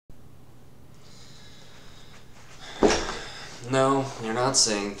No, you're not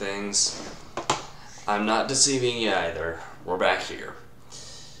saying things. I'm not deceiving you either. We're back here.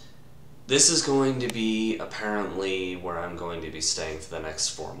 This is going to be apparently where I'm going to be staying for the next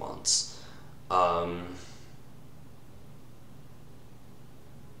 4 months.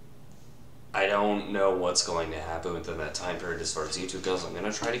 I don't know what's going to happen within that time period as far as YouTube goes. I'm going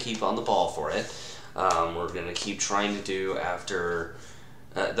to try to keep on the ball for it. We're going to keep trying to do after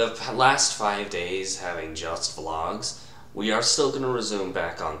the last 5 days having just vlogs. We are still going to resume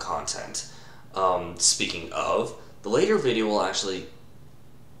back on content. Speaking of, the later video will actually...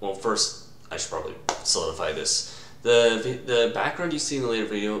 Well, first, I should probably solidify this. The background you see in the later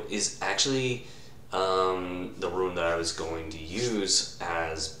video is actually the room that I was going to use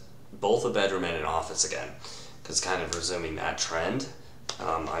as both a bedroom and an office again, because kind of resuming that trend.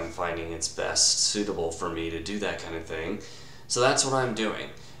 I'm finding it's best suitable for me to do that kind of thing. So that's what I'm doing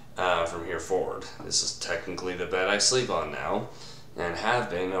from here forward. This is technically the bed I sleep on now, and have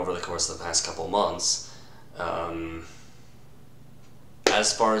been over the course of the past couple months.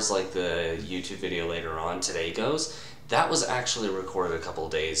 As far as like the YouTube video later on today goes, that was actually recorded a couple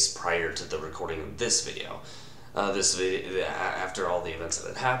days prior to the recording of this video. After all the events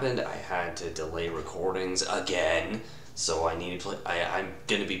that had happened, I had to delay recordings again, so I'm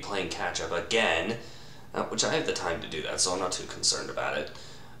going to be playing catch up again, which I have the time to do that, so I'm not too concerned about it.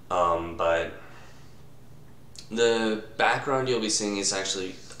 But the background you'll be seeing is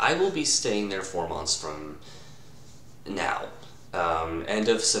actually, I will be staying there 4 months from now. End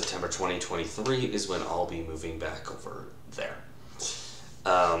of September 2023 is when I'll be moving back over there.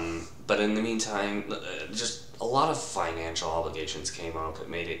 But in the meantime, just a lot of financial obligations came up. It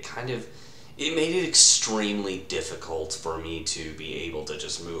made it extremely difficult for me to be able to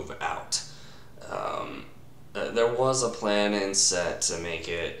just move out. There was a plan in set to make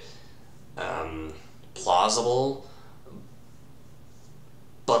it plausible,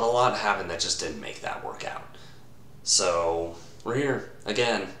 but a lot happened that just didn't make that work out. So we're here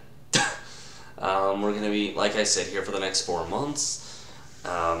again. We're gonna be, like I said, here for the next 4 months.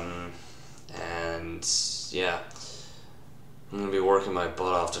 And yeah, I'm gonna be working my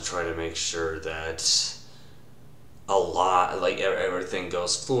butt off to try to make sure that everything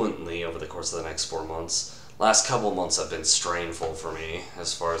goes fluently over the course of the next 4 months. Last couple months have been strainful for me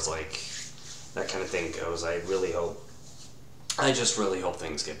as far as like that kind of thing goes. I just really hope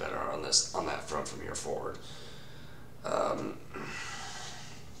things get better on that front from here forward.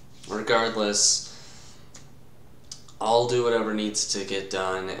 Regardless, I'll do whatever needs to get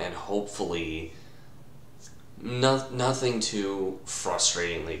done, and hopefully nothing too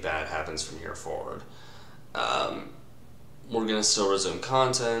frustratingly bad happens from here forward. We're gonna still resume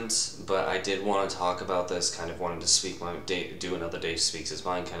content, but I did want to talk about this, kind of wanted to do another Dave Speaks His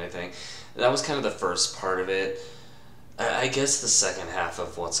Mind kind of thing. That was kind of the first part of it. I guess the second half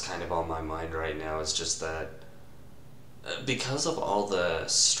of what's kind of on my mind right now is just that because of all the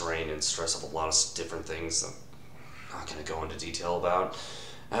strain and stress of a lot of different things I'm not going to go into detail about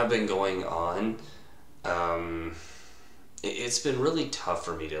have been going on, it's been really tough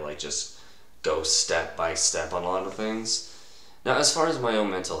for me to like just go step by step on a lot of things. Now, as far as my own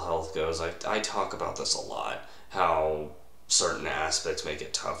mental health goes, I talk about this a lot, how certain aspects make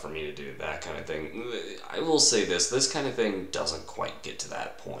it tough for me to do that kind of thing. I will say this kind of thing doesn't quite get to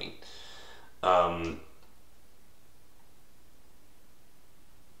that point. I'm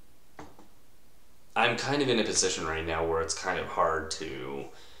kind of in a position right now where it's kind of hard to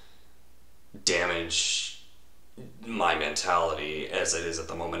damage my mentality as it is at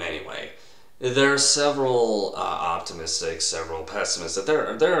the moment anyway. There are several optimistic, several pessimistic.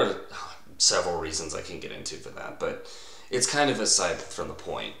 There are several reasons I can get into for that, but it's kind of aside from the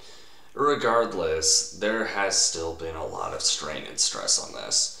point. Regardless, there has still been a lot of strain and stress on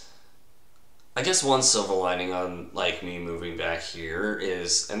this. I guess one silver lining on like me moving back here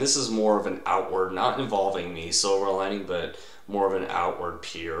is, and this is more of an outward, not involving me silver lining, but more of an outward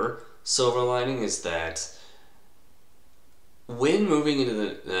peer silver lining, is that when moving into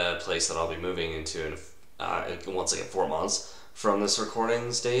the place that I'll be moving into in once again 4 months from this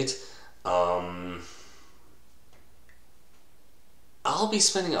recording's date, I'll be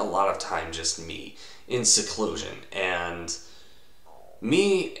spending a lot of time just me in seclusion, and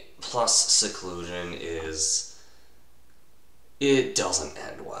me plus seclusion it doesn't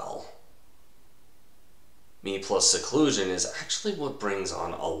end well. Me plus seclusion is actually what brings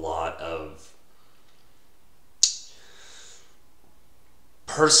on a lot of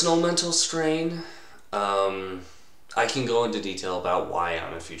personal mental strain. I can go into detail about why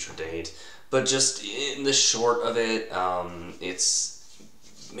on a future date, but just in the short of it, it's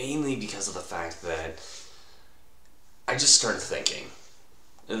mainly because of the fact that I just started thinking.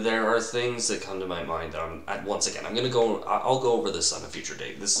 There are things that come to my mind that once again, I'll go over this on a future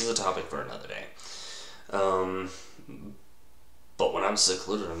date. This is a topic for another day. But when I'm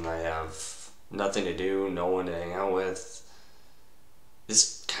secluded and I have nothing to do, no one to hang out with,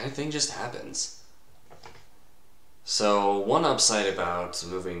 this kind of thing just happens. So one upside about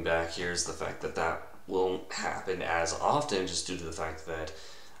moving back here is the fact that that won't happen as often, just due to the fact that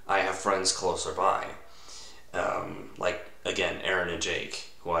I have friends closer by. Like, again, Aaron and Jake,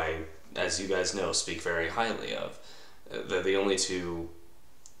 who I, as you guys know, speak very highly of. They're the only two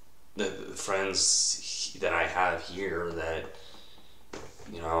the friends that I have here that,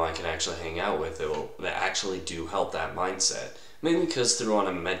 you know, I can actually hang out with that actually do help that mindset. Mainly because through on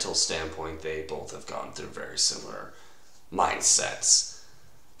a mental standpoint, they both have gone through very similar mindsets.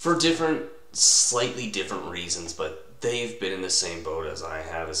 For slightly different reasons, but they've been in the same boat as I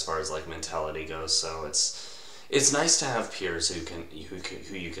have as far as like mentality goes, so it's nice to have peers who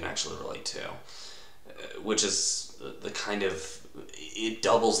you can actually relate to. Which is the kind of, it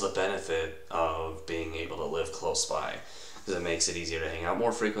doubles the benefit of being able to live close by. Because it makes it easier to hang out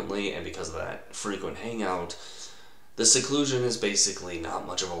more frequently, and because of that frequent hangout, the seclusion is basically not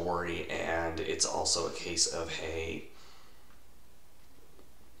much of a worry, and it's also a case of, hey,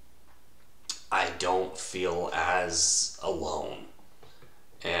 I don't feel as alone.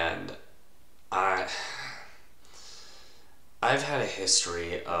 And I've had a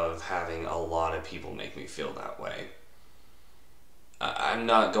history of having a lot of people make me feel that way. I'm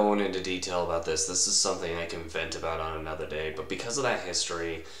not going into detail about this. This is something I can vent about on another day, but because of that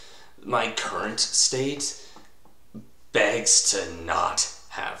history, my current state begs to not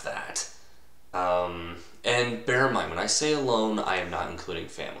have that. And bear in mind, when I say alone, I am not including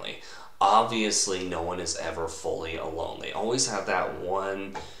family. Obviously, no one is ever fully alone. They always have that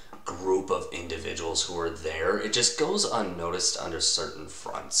one group of individuals who are there. It just goes unnoticed under certain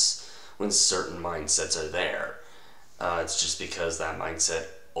fronts when certain mindsets are there. It's just because that mindset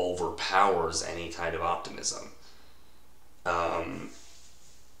overpowers any kind of optimism.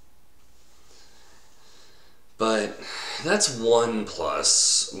 But that's one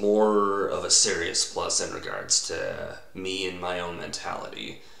plus, more of a serious plus in regards to me and my own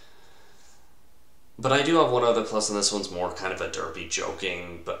mentality. But I do have one other plus, and this one's more kind of a derpy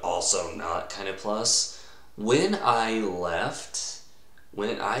joking, but also not kind of plus. When I left,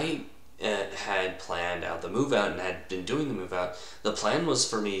 when I had planned out the move out and had been doing the move out, the plan was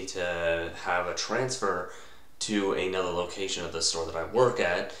for me to have a transfer to another location of the store that I work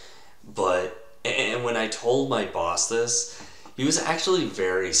at, and when I told my boss this, he was actually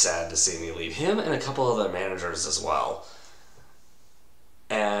very sad to see me leave. Him and a couple other managers as well.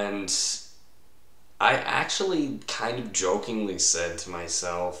 And I actually kind of jokingly said to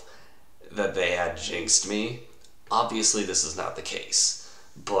myself that they had jinxed me. Obviously, this is not the case,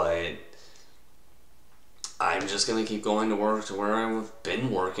 but I'm just going to keep going to work to where I've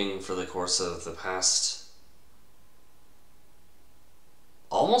been working for the course of the past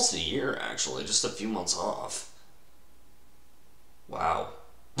almost a year, actually, just a few months off. Wow.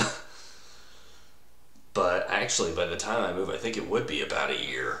 But actually, by the time I move, I think it would be about a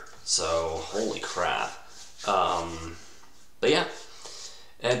year. So, holy crap. But yeah,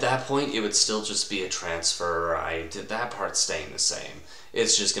 at that point, it would still just be a transfer. That part's staying the same.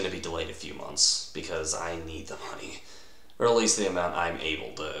 It's just going to be delayed a few months because I need the money, or at least the amount I'm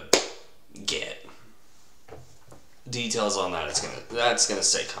able to get. Details on that, that's gonna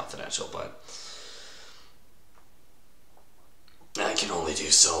stay confidential, but I can only do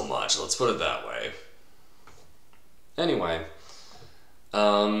so much, let's put it that way. Anyway,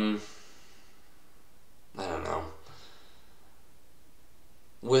 I don't know.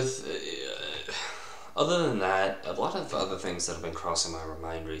 Other than that, a lot of other things that have been crossing my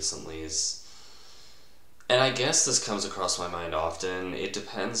mind recently is, and I guess this comes across my mind often,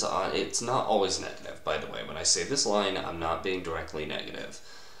 it's not always negative, by the way. When I say this line, I'm not being directly negative.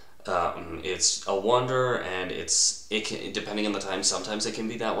 It's a wonder, and depending on the time, sometimes it can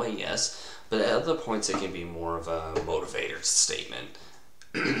be that way, yes, but at other points it can be more of a motivator statement,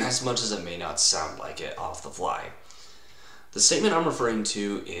 as much as it may not sound like it off the fly. The statement I'm referring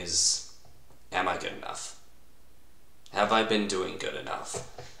to is, am I good enough? Have I been doing good enough?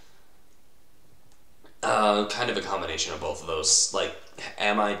 Kind of a combination of both of those. Like,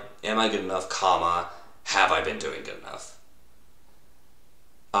 am I good enough, comma, have I been doing good enough?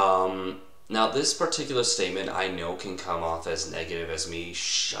 Now this particular statement I know can come off as negative, as me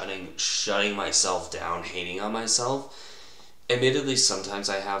shutting myself down, hating on myself. Admittedly, sometimes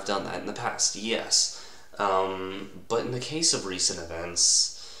I have done that in the past, yes. But in the case of recent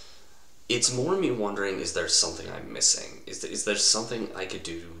events, it's more me wondering, is there something I'm missing? Is there something I could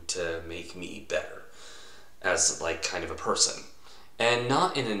do to make me better as, like, kind of a person? And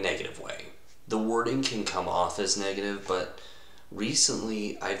not in a negative way. The wording can come off as negative, but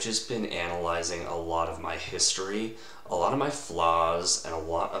recently I've just been analyzing a lot of my history, a lot of my flaws, and a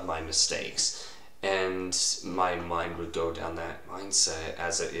lot of my mistakes. And my mind would go down that mindset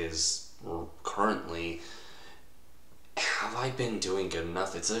as it is currently. Have I been doing good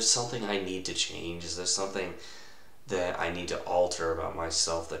enough? Is there something I need to change? Is there something that I need to alter about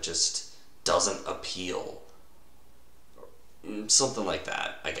myself that just doesn't appeal? Something like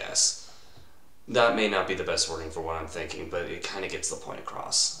that, I guess. That may not be the best wording for what I'm thinking, but it kind of gets the point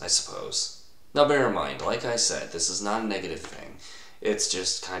across, I suppose. Now bear in mind, like I said, this is not a negative thing. It's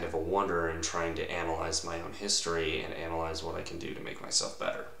just kind of a wonder in trying to analyze my own history and analyze what I can do to make myself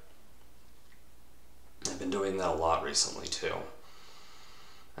better. I've been doing that a lot recently, too.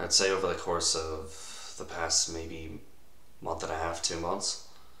 I'd say over the course of the past maybe month and a half, 2 months,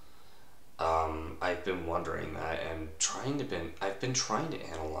 I've been wondering that and I've been trying to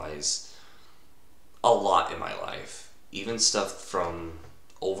analyze a lot in my life. Even stuff from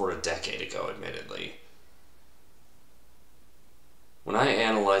over a decade ago, admittedly. When I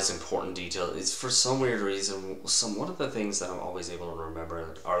analyze important detail, it's for some weird reason, one of the things that I'm always able to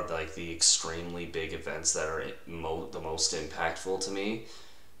remember are like the extremely big events that are the most impactful to me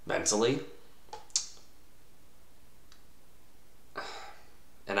mentally.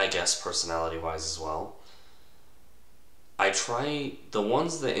 And I guess personality-wise as well. The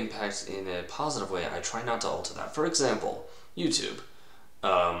ones that impact in a positive way, I try not to alter that. For example, YouTube.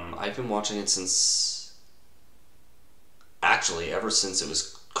 I've been watching it ever since it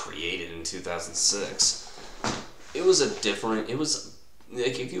was created in 2006. It was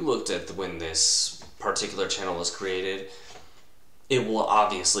like, if you looked at when this particular channel was created, it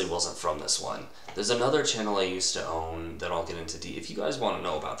obviously wasn't from this one. There's another channel I used to own that I'll get into. If you guys want to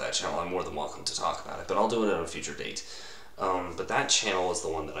know about that channel, I'm more than welcome to talk about it, but I'll do it at a future date. But that channel was the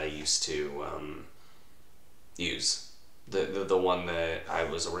one that I used to use. The one that I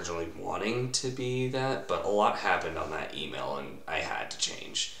was originally wanting to be that, but a lot happened on that email and I had to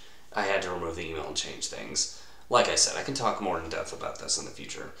change. I had to remove the email and change things. Like I said, I can talk more in depth about this in the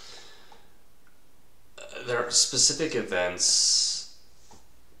future. There are specific events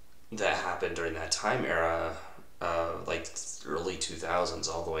that happened during that time era, like early 2000s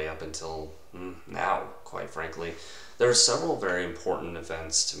all the way up until now, quite frankly. There are several very important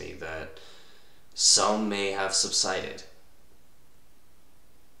events to me that some may have subsided.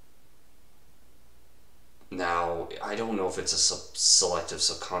 Now, I don't know if it's a selective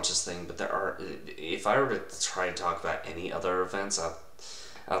subconscious thing, but if I were to try to talk about any other events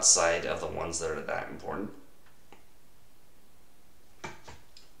outside of the ones that are that important,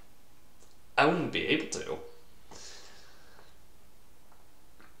 I wouldn't be able to.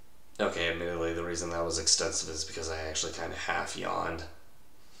 Okay, admittedly, the reason that was extensive is because I actually kind of half yawned.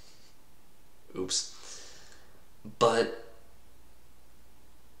 Oops. But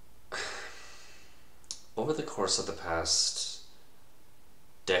over the course of the past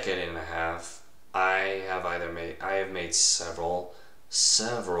decade and a half, I have made several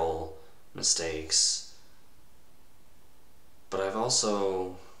mistakes, but I've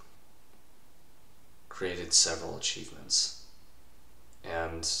also created several achievements.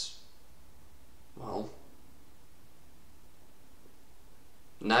 And, well,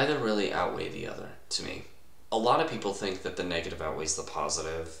 neither really outweigh the other to me. A lot of people think that the negative outweighs the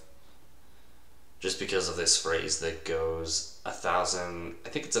positive just because of this phrase that goes, 1,000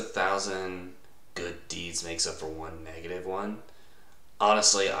 good deeds makes up for one negative one.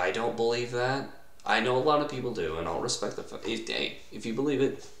 Honestly, I don't believe that. I know a lot of people do, and I'll respect the fact. Hey, if you believe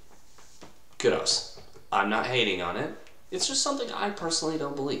it, kudos. I'm not hating on it. It's just something I personally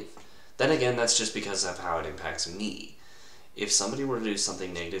don't believe. Then again, that's just because of how it impacts me. If somebody were to do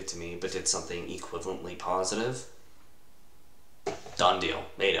something negative to me, but did something equivalently positive, done deal,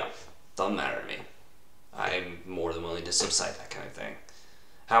 made up. Doesn't matter to me. I'm more than willing to subside that kind of thing.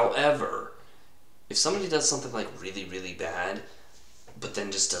 However, if somebody does something like really, really bad, but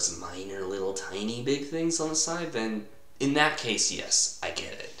then just does minor little tiny big things on the side, then in that case, yes, I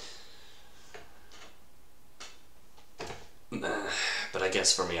get it. But I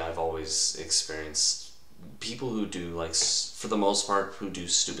guess for me, I've always experienced people who do, like, for the most part, who do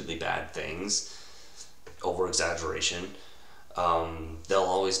stupidly bad things, over-exaggeration, they'll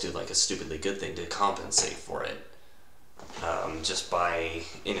always do, like, a stupidly good thing to compensate for it, just by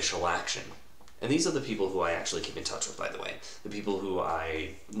initial action. And these are the people who I actually keep in touch with, by the way. The people who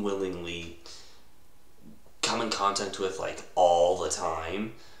I willingly come in contact with, like, all the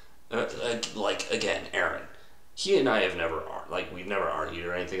time. Like, again, Aaron. He and I have never, we've never argued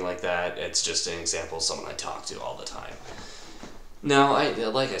or anything like that. It's just an example of someone I talk to all the time. Now,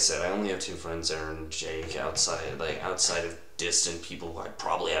 like I said, I only have two friends, Aaron and Jake, outside of distant people who I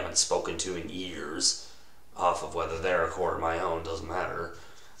probably haven't spoken to in years, off of whether they're a core or my own, doesn't matter.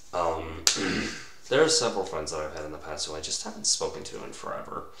 There are several friends that I've had in the past who I just haven't spoken to in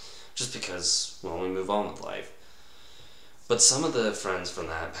forever, just because, well, we move on with life. But some of the friends from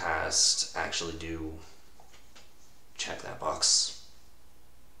that past actually do check that box.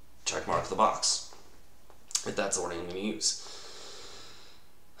 Check mark the box. If that's the word I'm going to use.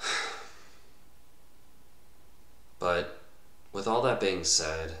 But with all that being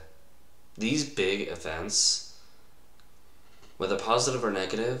said, these big events, whether positive or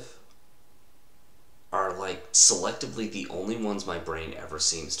negative, are like selectively the only ones my brain ever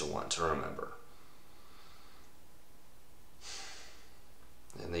seems to want to remember.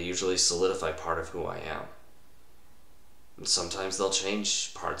 And they usually solidify part of who I am. And sometimes they'll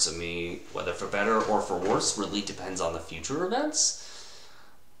change parts of me, whether for better or for worse, really depends on the future events.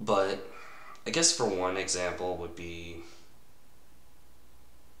 But I guess for one example would be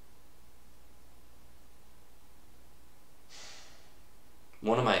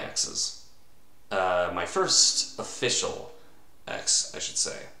one of my exes. My first official ex, I should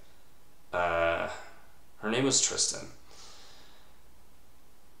say. Her name was Tristan.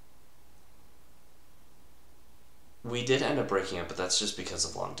 We did end up breaking up, but that's just because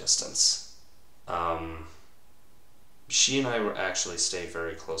of long distance. She and I were actually stayed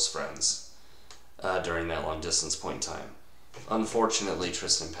very close friends during that long distance point in time. Unfortunately,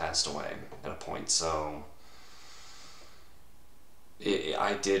 Tristan passed away at a point, so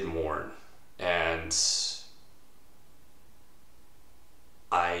I did mourn, and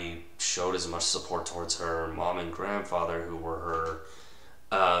I showed as much support towards her mom and grandfather, who were her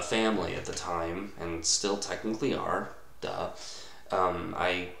family at the time, and still technically are,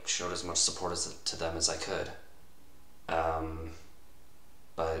 I showed as much support to them as I could.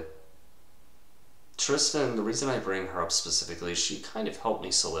 But Tristan, the reason I bring her up specifically is she kind of helped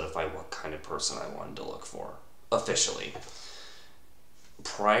me solidify what kind of person I wanted to look for, officially.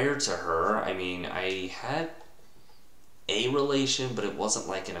 Prior to her, I mean, I had a relation, but it wasn't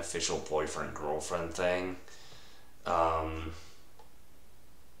like an official boyfriend-girlfriend thing.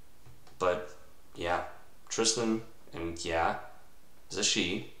 But, yeah, Tristan, and yeah, is a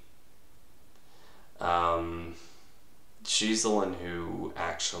she. She's the one who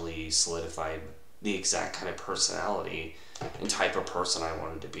actually solidified the exact kind of personality and type of person I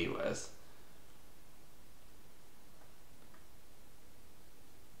wanted to be with.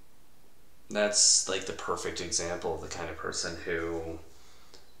 That's like the perfect example of the kind of person who,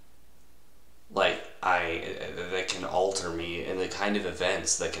 that can alter me, and the kind of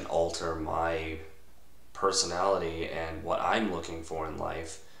events that can alter my personality and what I'm looking for in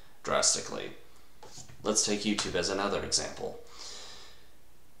life drastically. Let's take YouTube as another example.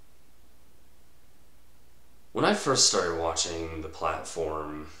 When I first started watching the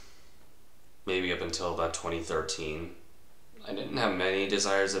platform, maybe up until about 2013, I didn't have many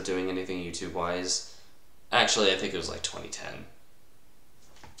desires of doing anything YouTube-wise. Actually, I think it was like 2010.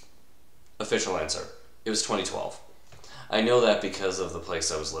 Official answer. It was 2012. I know that because of the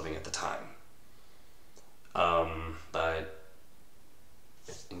place I was living at the time. But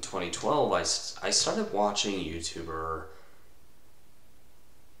in 2012, I started watching YouTuber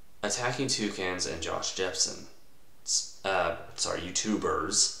Attacking Toucans and Josh Jepson.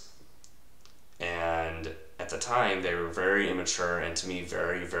 YouTubers. And at the time, they were very immature and, to me,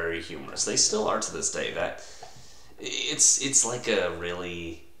 very, very humorous. They still are to this day. That it's like a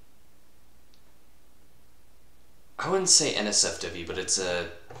really, I wouldn't say NSFW, but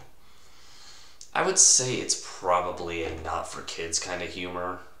I would say it's probably a not for kids kind of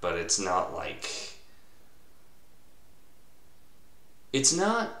humor, but it's not like, it's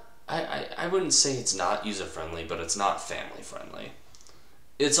not, I wouldn't say it's not user-friendly, but it's not family-friendly.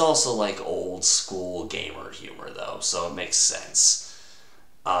 It's also like old school gamer humor though, so it makes sense.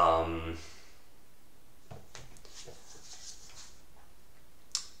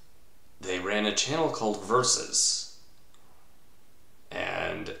 They ran a channel called Versus,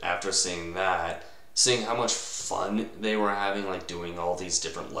 and after seeing that, seeing how much fun they were having, like doing all these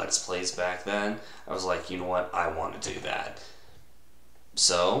different Let's Plays back then, I was like, you know what, I want to do that.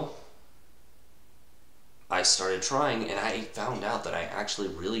 So I started trying, and I found out that I actually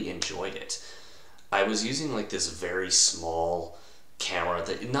really enjoyed it. I was using like this very small camera,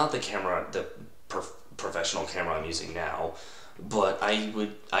 not the professional camera I'm using now, but I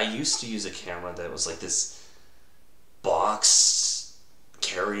used to use a camera that was like this box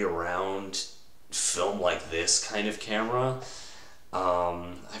carry around film like this kind of camera.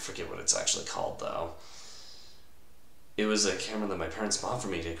 I forget what it's actually called though. It was a camera that my parents bought for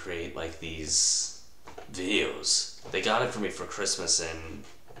me to create like these videos. They got it for me for Christmas in,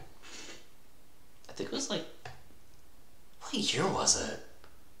 I think it was like, what year was it?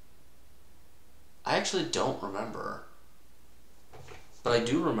 I actually don't remember. But I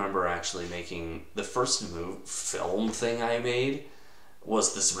do remember actually making the first film thing I made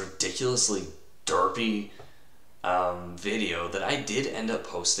was this ridiculously derpy video that I did end up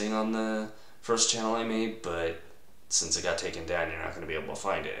posting on the first channel I made, but since it got taken down, you're not going to be able to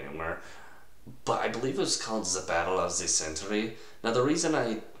find it anywhere. But I believe it was called The Battle of the Century. Now the reason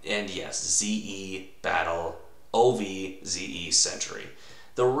ZE Battle, OVZE Century.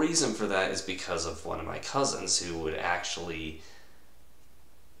 The reason for that is because of one of my cousins who would actually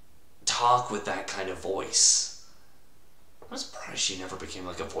talk with that kind of voice. I'm surprised she never became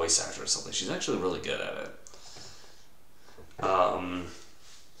like a voice actor or something. She's actually really good at it.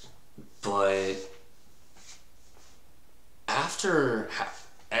 But after,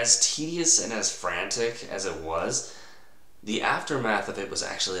 as tedious and as frantic as it was, the aftermath of it was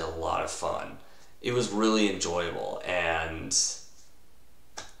actually a lot of fun. It was really enjoyable, and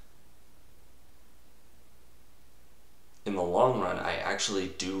in the long run, I actually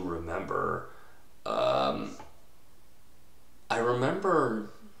do remember, I remember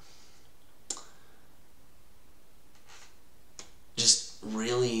just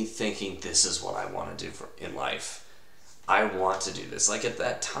really thinking this is what I want to do in life. I want to do this. Like at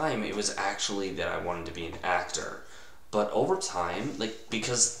that time, it was actually that I wanted to be an actor. But over time, like,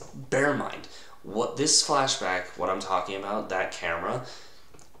 because bear in mind, what this flashback, what I'm talking about, that camera,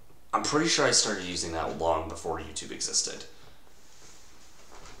 I'm pretty sure I started using that long before YouTube existed.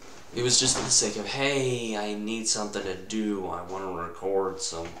 It was just for the sake of, hey, I need something to do, I want to record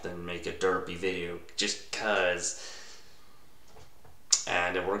something, make a derpy video, just cause.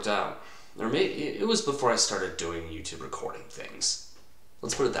 And it worked out. Or maybe it was before I started doing YouTube recording things.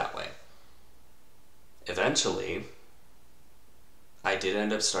 Let's put it that way. Eventually, I did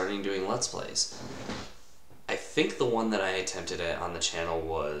end up starting doing Let's Plays. I think the one that I attempted at on the channel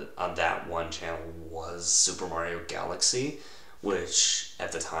was, on that one channel, was Super Mario Galaxy, which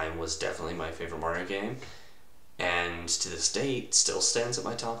at the time was definitely my favorite Mario game, and to this date still stands at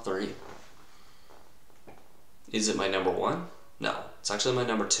my top 3. Is it my number 1? No, it's actually my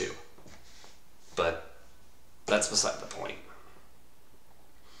number 2. But that's beside the point.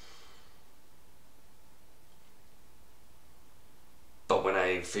 But when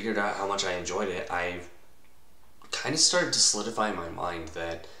I figured out how much I enjoyed it, I kind of started to solidify in my mind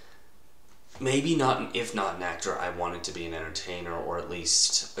that maybe not, if not an actor, I wanted to be an entertainer or at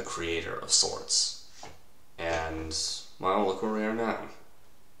least a creator of sorts. And, well, look where we are now.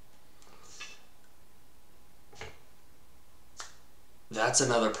 That's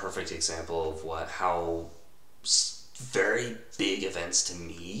another perfect example of how very big events to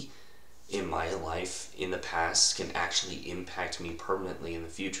me in my life in the past can actually impact me permanently in the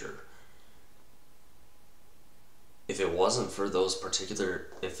future. If it wasn't for those particular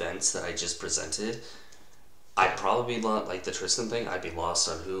events that I just presented, I'd probably be like the Tristan thing, I'd be lost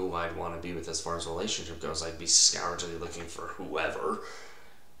on who I'd want to be with as far as relationship goes. I'd be scourgily looking for whoever.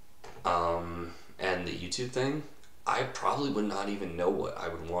 And the YouTube thing, I probably would not even know what I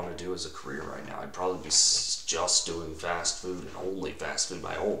would want to do as a career right now. I'd probably be just doing fast food and only fast food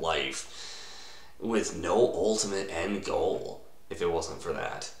my whole life with no ultimate end goal if it wasn't for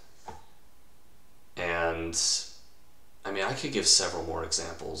that. And I mean, I could give several more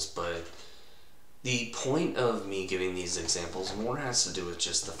examples, but the point of me giving these examples more has to do with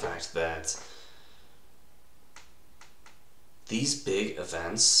just the fact that these big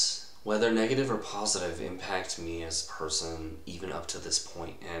events, whether negative or positive, impact me as a person even up to this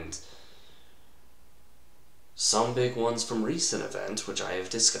point. And some big ones from recent events, which I have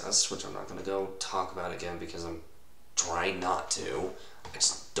discussed, which I'm not going to go talk about again because I'm trying not to. I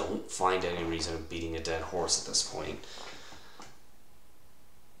just don't find any reason of beating a dead horse at this point.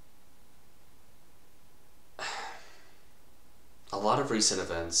 A lot of recent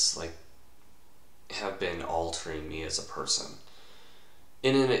events, like, have been altering me as a person.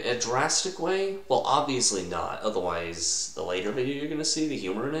 In a drastic way? Well, obviously not. Otherwise, the later video you're going to see, the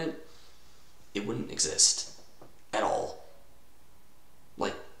humor in it, it wouldn't exist. At all.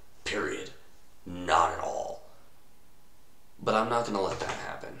 Like, period. Not at all. But I'm not going to let that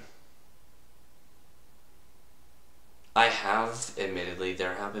happen. I have, admittedly,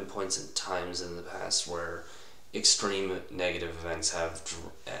 there have been points and times in the past where extreme negative events have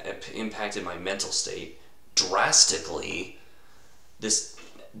impacted my mental state drastically, this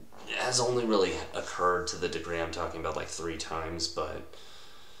has only really occurred to the degree I'm talking about like 3 times, but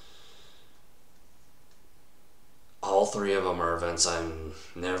all 3 of them are events I'm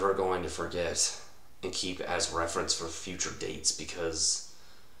never going to forget and keep as reference for future dates, because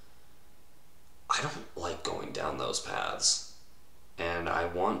I don't like going down those paths, and I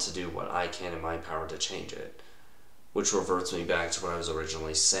want to do what I can in my power to change it, which reverts me back to what I was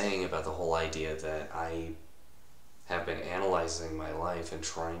originally saying about the whole idea that I have been analyzing my life and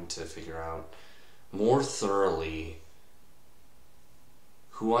trying to figure out more thoroughly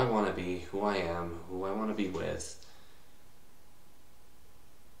who I want to be, who I am, who I want to be with,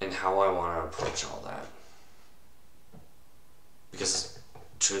 and how I want to approach all that. Because,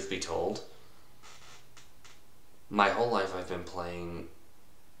 truth be told, my whole life I've been playing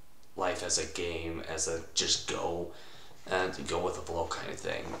life as a game, as a just go with the flow kind of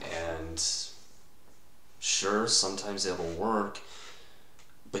thing. And sure, sometimes it'll work,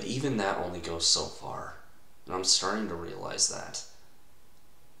 but even that only goes so far. And I'm starting to realize that.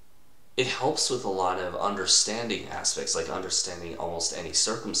 It helps with a lot of understanding aspects, like understanding almost any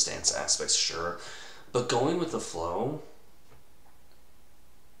circumstance aspects, sure. But going with the flow,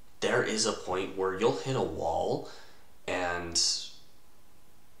 there is a point where you'll hit a wall and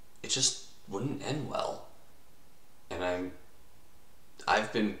it just wouldn't end well. And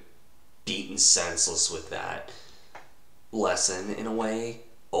I've been beaten senseless with that lesson in a way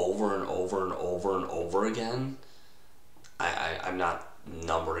over and over and over and over again. I'm not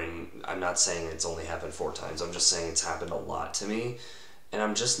numbering, I'm not saying it's only happened 4 times, I'm just saying it's happened a lot to me, and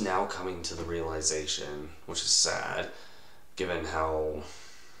I'm just now coming to the realization, which is sad, given how...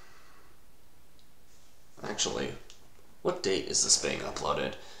 Actually, what date is this being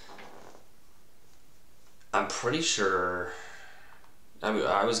uploaded? I'm pretty sure...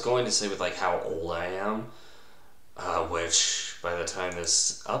 I was going to say with like how old I am, which by the time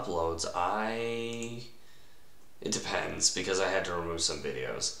this uploads, it depends, because I had to remove some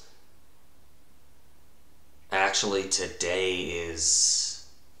videos. Actually, today is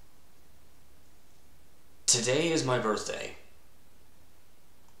my birthday.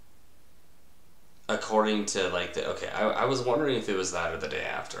 According to like I was wondering if it was that or the day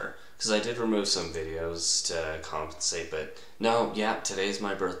after, because I did remove some videos to compensate, but no, yeah, today's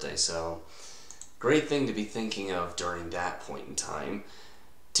my birthday, so great thing to be thinking of during that point in time.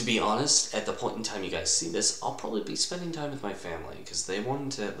 To be honest, at the point in time you guys see this, I'll probably be spending time with my family, because they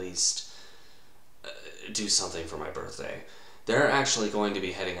wanted to at least do something for my birthday. They're actually going to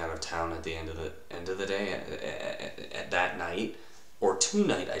be heading out of town at the end of the day, at that night, or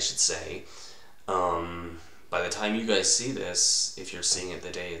tonight I should say. By the time you guys see this, if you're seeing it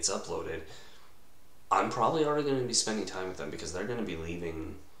the day it's uploaded, I'm probably already going to be spending time with them, because they're going to be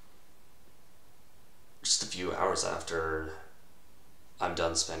leaving just a few hours after I'm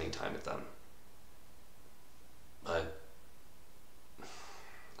done spending time with them. But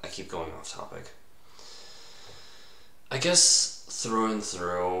I keep going off topic. I guess through and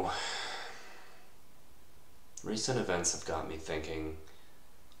through, recent events have got me thinking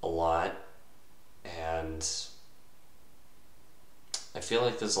a lot, and I feel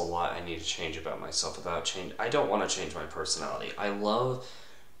like there's a lot I need to change about myself. I don't want to change my personality.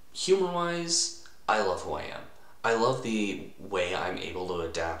 Humor-wise, I love who I am. I love the way I'm able to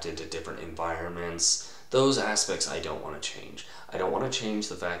adapt into different environments. Those aspects I don't want to change. I don't want to change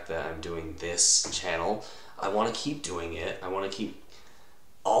the fact that I'm doing this channel. I want to keep doing it. I want to keep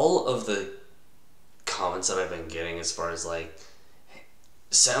all of the comments that I've been getting as far as like,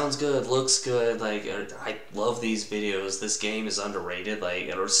 sounds good, looks good, like, I love these videos, this game is underrated, like,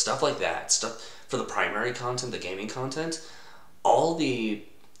 or stuff like that. Stuff for the primary content, the gaming content. All the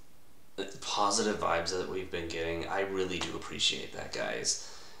positive vibes that we've been getting, I really do appreciate that,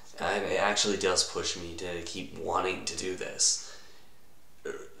 guys. And it actually does push me to keep wanting to do this.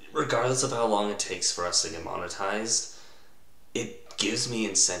 Regardless of how long it takes for us to get monetized, it gives me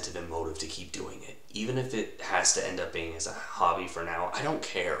incentive and motive to keep doing it. Even if it has to end up being as a hobby for now, I don't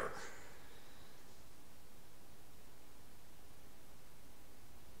care.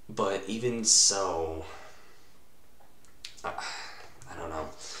 But even so, I don't know.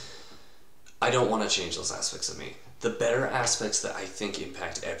 I don't want to change those aspects of me. The better aspects that I think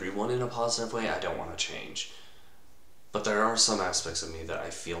impact everyone in a positive way, I don't want to change. But there are some aspects of me that I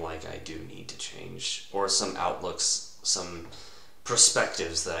feel like I do need to change, or some outlooks, some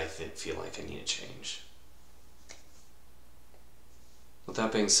perspectives that I feel like I need to change. With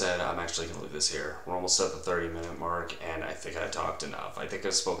that being said, I'm actually going to leave this here. We're almost at the 30-minute mark, and I think I've talked enough. I think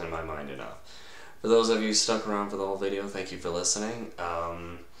I've spoken my mind enough. For those of you who stuck around for the whole video, thank you for listening.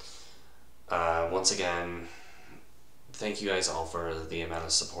 Once again, thank you guys all for the amount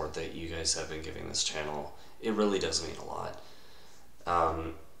of support that you guys have been giving this channel. It really does mean a lot.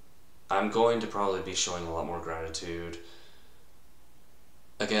 I'm going to probably be showing a lot more gratitude.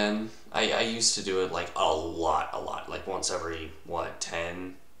 Again, I used to do it like a lot, like once every,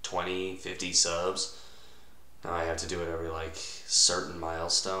 10, 20, 50 subs. Now I have to do it every like certain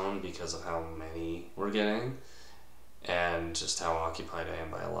milestone because of how many we're getting and just how occupied I am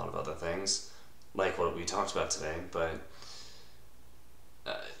by a lot of other things, like what we talked about today. But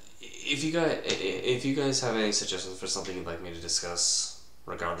if you guys have any suggestions for something you'd like me to discuss,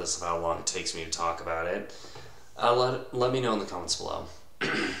 regardless of how long it takes me to talk about it, let me know in the comments below.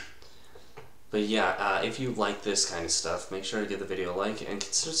 But yeah, if you like this kind of stuff, make sure to give the video a like and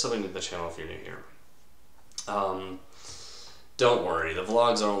consider subbing to the channel if you're new here. Don't worry, the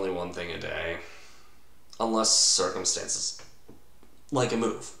vlogs are only one thing a day, unless circumstances like a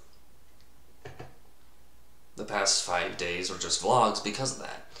move. The past 5 days were just vlogs because of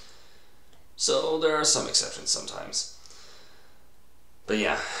that. So there are some exceptions sometimes. But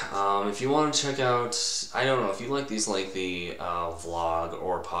yeah, if you want to check out, I don't know, if you like these lengthy vlog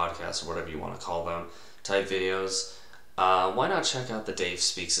or podcast or whatever you want to call them type videos, why not check out the Dave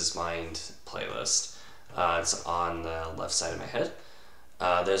Speaks His Mind playlist. It's on the left side of my head.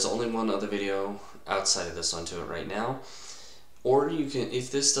 There's only one other video outside of this one to it right now. Or you can, if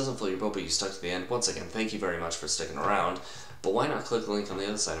this doesn't float your boat but you stuck to the end, once again, thank you very much for sticking around. But why not click the link on the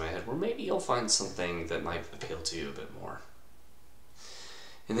other side of my head where maybe you'll find something that might appeal to you a bit more.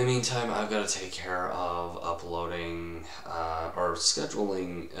 In the meantime, I've got to take care of uploading or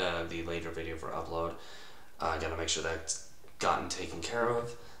scheduling the later video for upload. I got to make sure that's gotten taken care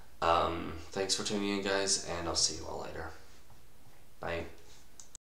of. Thanks for tuning in, guys, and I'll see you all later. Bye.